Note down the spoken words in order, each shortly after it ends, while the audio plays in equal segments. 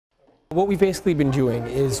What we've basically been doing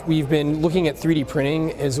is we've been looking at 3D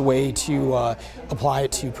printing as a way to apply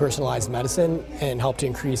it to personalized medicine and help to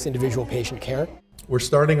increase individual patient care. We're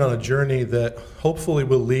starting on a journey that hopefully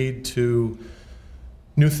will lead to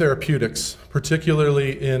new therapeutics,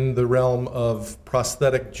 particularly in the realm of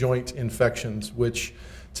prosthetic joint infections, which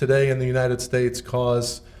today in the United States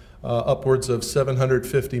cause upwards of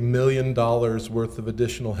 $750 million worth of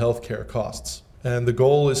additional healthcare costs. And the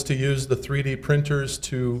goal is to use the 3D printers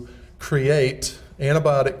to create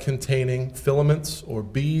antibiotic-containing filaments or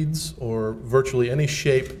beads or virtually any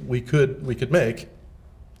shape we could make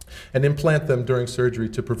and implant them during surgery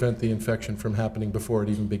to prevent the infection from happening before it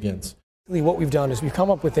even begins. What we've done is we've come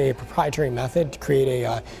up with a proprietary method to create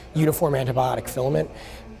a uniform antibiotic filament.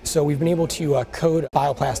 So we've been able to coat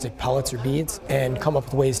bioplastic pellets or beads and come up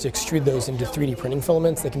with ways to extrude those into 3D printing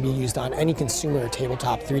filaments that can be used on any consumer or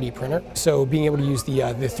tabletop 3D printer. So being able to use the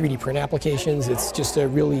 3D print applications, it's just a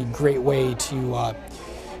really great way to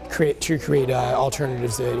create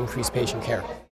alternatives that increase patient care.